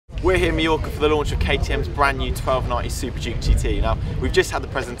We're here in Mallorca for the launch of KTM's brand new 1290 Super Duke GT. Now, we've just had the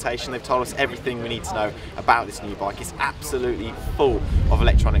presentation. They've told us everything we need to know about this new bike. It's absolutely full of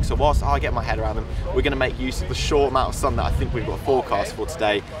electronics. So whilst I get my head around them, we're going to make use of the short amount of sun that I think we've got forecast for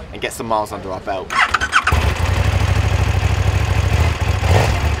today and get some miles under our belt.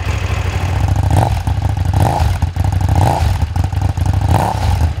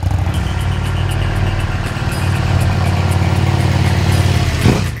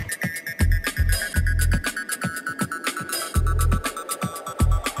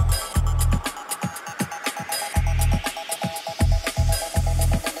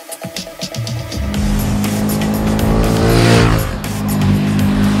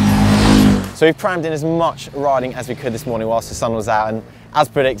 So we've crammed in as much riding as we could this morning whilst the sun was out, and as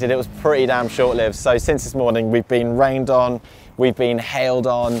predicted it was pretty damn short-lived. So since this morning we've been rained on, we've been hailed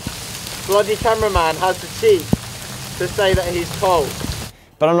on. Bloody cameraman has the cheek to say that he's cold.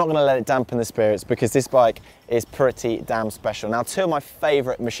 But I'm not going to let it dampen the spirits because this bike is pretty damn special. Now, two of my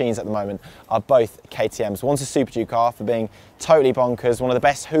favourite machines at the moment are both KTM's. One's a Super Duke R for being totally bonkers, one of the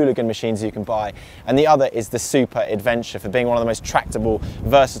best hooligan machines you can buy, and the other is the Super Adventure for being one of the most tractable,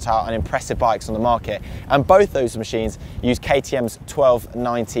 versatile and impressive bikes on the market. And both those machines use KTM's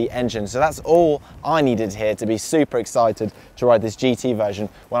 1290 engine. So that's all I needed here to be super excited to ride this GT version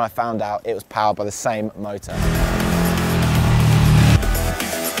when I found out it was powered by the same motor.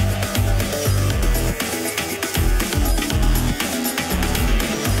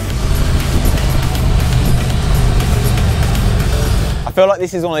 I feel like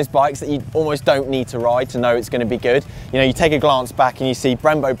this is one of those bikes that you almost don't need to ride to know it's going to be good. You know, you take a glance back and you see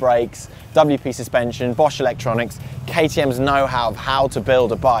Brembo brakes, WP suspension, Bosch electronics, KTM's know-how of how to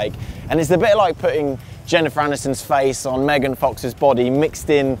build a bike. And it's a bit like putting Jennifer Aniston's face on Megan Fox's body mixed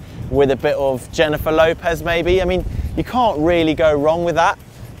in with a bit of Jennifer Lopez maybe. I mean, you can't really go wrong with that.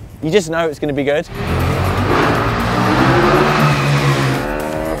 You just know it's going to be good.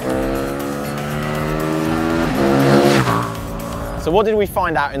 So what did we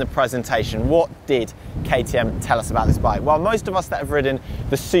find out in the presentation? What did KTM tell us about this bike? Well, most of us that have ridden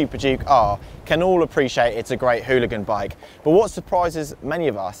the Super Duke R can all appreciate it's a great hooligan bike. But what surprises many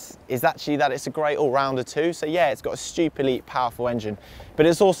of us is actually that it's a great all-rounder too. So yeah, it's got a stupidly powerful engine, but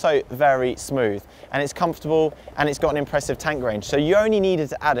it's also very smooth and it's comfortable and it's got an impressive tank range. So you only needed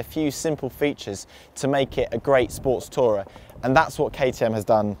to add a few simple features to make it a great sports tourer. And that's what KTM has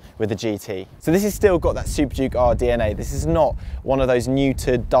done with the GT. So this has still got that Super Duke R DNA. This is not one of those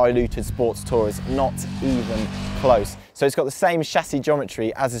neutered, diluted sports tourers, not even close. So it's got the same chassis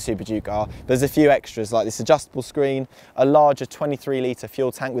geometry as the Super Duke R. There's a few extras like this adjustable screen, a larger 23-litre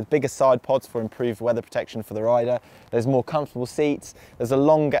fuel tank with bigger side pods for improved weather protection for the rider. There's more comfortable seats. There's a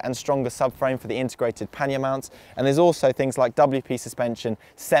longer and stronger subframe for the integrated pannier mounts. And there's also things like WP suspension,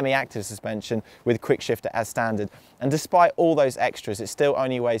 semi-active suspension with quick shifter as standard. And despite all those extras, it still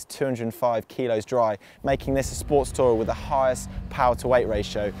only weighs 205 kilos dry, making this a sports tourer with the highest power to weight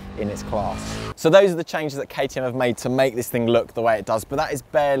ratio in its class. So those are the changes that KTM have made to make this thing look the way it does, but that is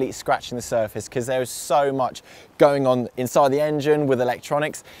barely scratching the surface because there is so much going on inside the engine with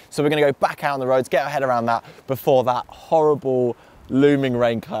electronics. So we're going to go back out on the roads, get our head around that before that horrible looming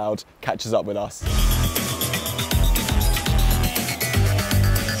rain cloud catches up with us.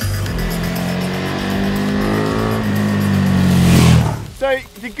 So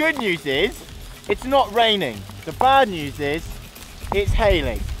the good news is it's not raining. The bad news is it's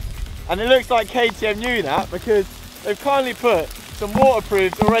hailing. And it looks like KTM knew that because they've kindly put some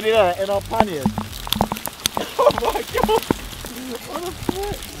waterproofs already there in our panniers. Oh my god! What a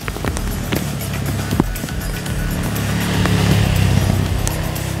flip!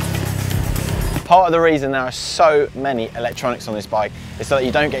 Part of the reason there are so many electronics on this bike is so that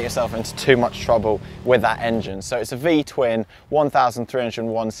you don't get yourself into too much trouble with that engine. So it's a V-twin,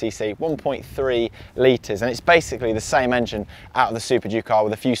 1,301cc, 1.3 litres, and it's basically the same engine out of the Super Duke R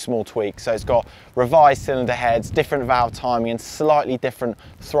with a few small tweaks. So it's got revised cylinder heads, different valve timing, and slightly different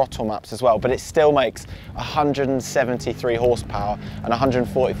throttle maps as well, but it still makes 173 horsepower and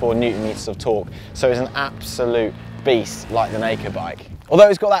 144 newton meters of torque. So it's an absolute beast like the naked bike. Although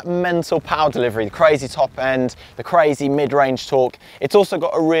it's got that mental power delivery, the crazy top end, the crazy mid-range torque, it's also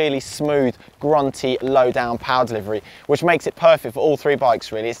got a really smooth, grunty, low-down power delivery, which makes it perfect for all three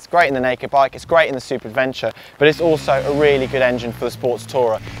bikes really. It's great in the naked bike, it's great in the Super Adventure, but it's also a really good engine for the sports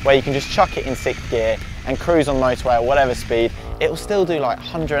tourer, where you can just chuck it in sixth gear and cruise on the motorway at whatever speed. It will still do like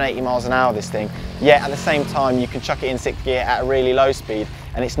 180 miles an hour, this thing, yet at the same time you can chuck it in sixth gear at a really low speed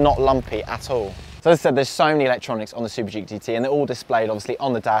and it's not lumpy at all. So as I said, there's so many electronics on the Super Duke GT and they're all displayed obviously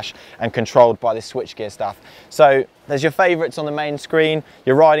on the dash and controlled by this switchgear stuff. So There's your favourites on the main screen,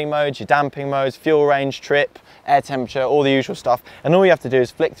 your riding modes, your damping modes, fuel range, trip, air temperature, all the usual stuff. And all you have to do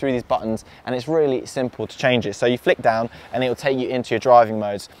is flick through these buttons and it's really simple to change it. So you flick down and it'll take you into your driving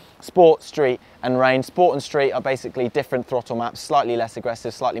modes. Sport, street and rain. Sport and street are basically different throttle maps, slightly less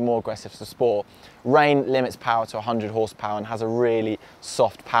aggressive, slightly more aggressive for sport. Rain limits power to 100 horsepower and has a really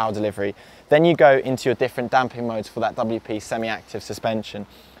soft power delivery. Then you go into your different damping modes for that WP semi-active suspension.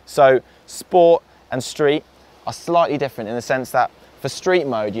 So sport and street are slightly different in the sense that for street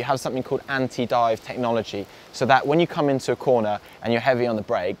mode, you have something called anti-dive technology, so that when you come into a corner and you're heavy on the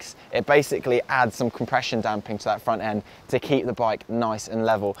brakes, it basically adds some compression damping to that front end to keep the bike nice and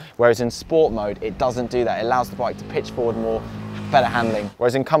level. Whereas in sport mode, it doesn't do that. It allows the bike to pitch forward more, better handling.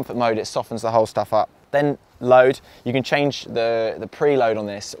 Whereas in comfort mode, it softens the whole stuff up. Then load, you can change the preload on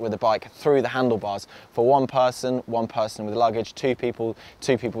this with the bike through the handlebars for one person with luggage, two people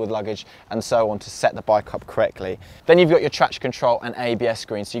with luggage, and so on to set the bike up correctly. Then you've got your traction control and ABS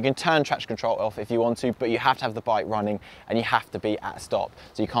screen. So you can turn traction control off if you want to, but you have to have the bike running and you have to be at stop.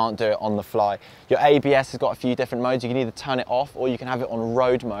 So you can't do it on the fly. Your ABS has got a few different modes. You can either turn it off or you can have it on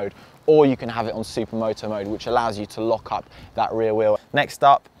road mode, or you can have it on supermoto mode, which allows you to lock up that rear wheel. Next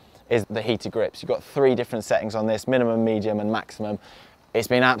up is the heated grips. You've got 3 different settings on this, minimum, medium and maximum. It's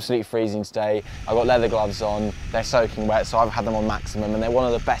been absolutely freezing today. I've got leather gloves on, they're soaking wet, so I've had them on maximum, and they're one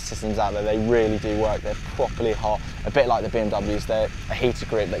of the best systems out there. They really do work. They're properly hot, a bit like the BMWs. They're a heated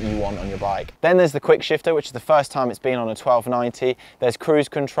grip that you want on your bike. Then there's the quick shifter, which is the first time it's been on a 1290. There's cruise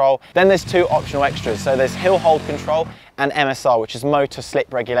control. Then there's 2 optional extras. So there's hill hold control and MSR, which is motor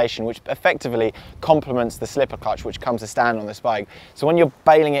slip regulation, which effectively complements the slipper clutch, which comes to stand on this bike. So when you're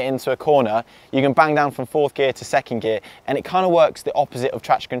bailing it into a corner, you can bang down from 4th gear to 2nd gear, and it kind of works the opposite of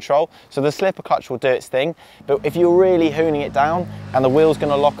traction control. So the slipper clutch will do its thing, but if you're really hooning it down and the wheel's going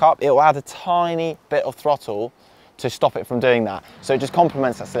to lock up, it will add a tiny bit of throttle to stop it from doing that. So it just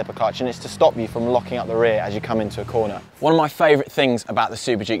complements that slipper clutch, and it's to stop you from locking up the rear as you come into a corner. One of my favourite things about the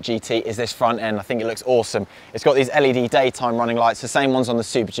Super Duke GT is this front end. I think it looks awesome. It's got these LED daytime running lights, the same ones on the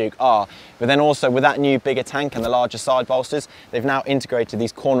Super Duke are, but then also with that new bigger tank and the larger side bolsters, they've now integrated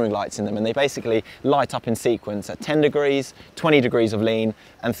these cornering lights in them, and they basically light up in sequence at 10 degrees, 20 degrees of lean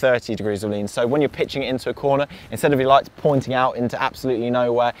and 30 degrees of lean. So when you're pitching it into a corner, instead of your lights pointing out into absolutely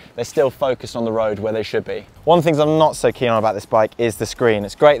nowhere, they're still focused on the road where they should be. One of the things I'm not so keen on about this bike is the screen.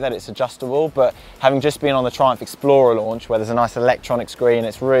 It's great that it's adjustable, but having just been on the Triumph Explorer launch where there's a nice electronic screen,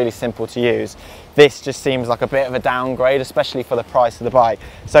 it's really simple to use. This just seems like a bit of a downgrade, especially for the price of the bike.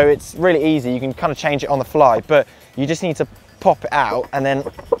 So it's really easy, you can kind of change it on the fly, but you just need to pop it out and then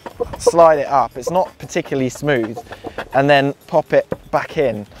slide it up. It's not particularly smooth, and then pop it back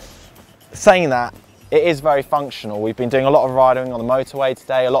in. Saying that, it is very functional. We've been doing a lot of riding on the motorway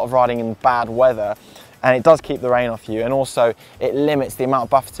today, a lot of riding in bad weather, and it does keep the rain off you, and also it limits the amount of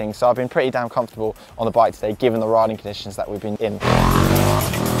buffeting. So I've been pretty damn comfortable on the bike today given the riding conditions that we've been in.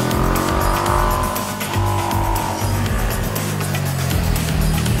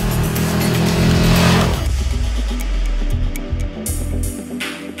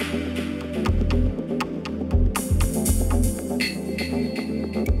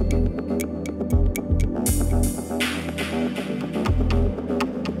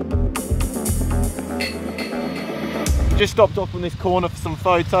 Just stopped off on this corner for some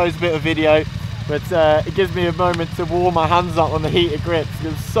photos, a bit of video, but it gives me a moment to warm my hands up on the heated grips. It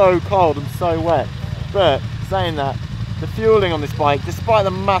was so cold and so wet. But saying that, the fueling on this bike, despite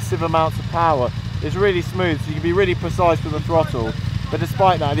the massive amounts of power, is really smooth, so you can be really precise with the throttle. But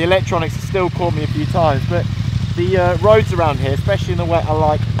despite that, the electronics have still caught me a few times. But the roads around here, especially in the wet, are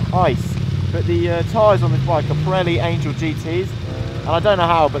like ice. But the tyres on this bike are Pirelli Angel GTs, and I don't know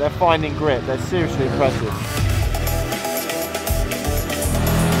how, but they're finding grip. They're seriously impressive.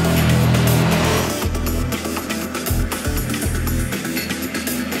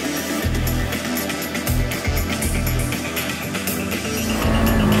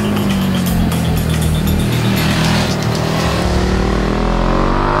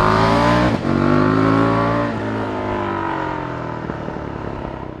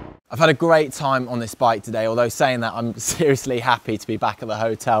 I've had a great time on this bike today, although saying that, I'm seriously happy to be back at the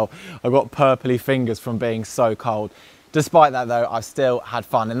hotel. I've got purpley fingers from being so cold. Despite that though, I've still had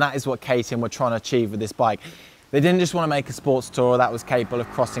fun, and that is what KTM were trying to achieve with this bike. They didn't just want to make a sports tour that was capable of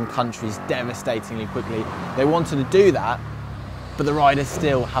crossing countries devastatingly quickly. They wanted to do that, but the riders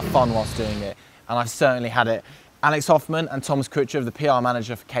still have fun whilst doing it, and I've certainly had it. Alex Hoffman and Thomas Kutcher, the PR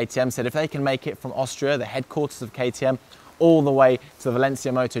manager for KTM, said if they can make it from Austria, the headquarters of KTM, all the way to the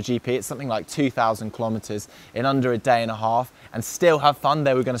Valencia MotoGP, it's something like 2,000 kilometers in under a day and a half, and still have fun,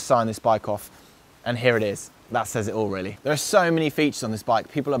 they were going to sign this bike off. And here it is. that says it all really. There are so many features on this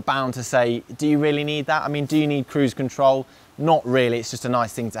bike. People are bound to say, do you really need that? I mean, do you need cruise control? Not really, it's just a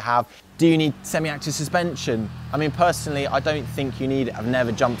nice thing to have. Do you need semi-active suspension? I mean, personally, I don't think you need it. I've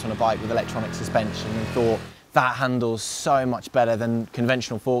never jumped on a bike with electronic suspension and thought, that handles so much better than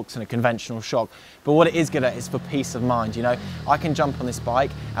conventional forks and a conventional shock. But what it is good at is for peace of mind, you know? I can jump on this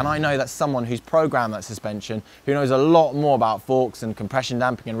bike and I know that someone who's programmed that suspension, who knows a lot more about forks and compression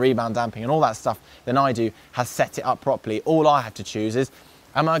damping and rebound damping and all that stuff than I do, has set it up properly. All I have to choose is,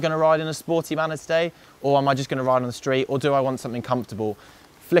 am I gonna ride in a sporty manner today? Or am I just gonna ride on the street? Or do I want something comfortable?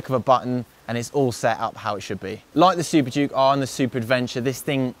 Flick of a button and it's all set up how it should be. Like the Super Duke R and the Super Adventure, this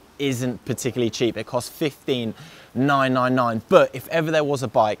thing isn't particularly cheap. It costs $15,999. But if ever there was a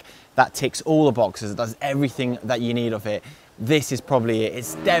bike that ticks all the boxes, it does everything that you need of it, this is probably it.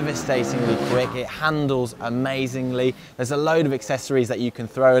 It's devastatingly quick. It handles amazingly. There's a load of accessories that you can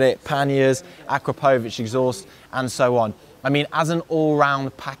throw at it, panniers, Akrapovic exhaust, and so on. I mean, as an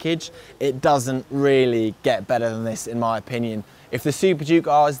all-round package, it doesn't really get better than this, in my opinion. If the Super Duke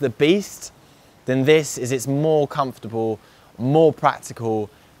R is the beast, then this is its more comfortable, more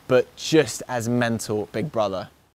practical, but just as mental big brother.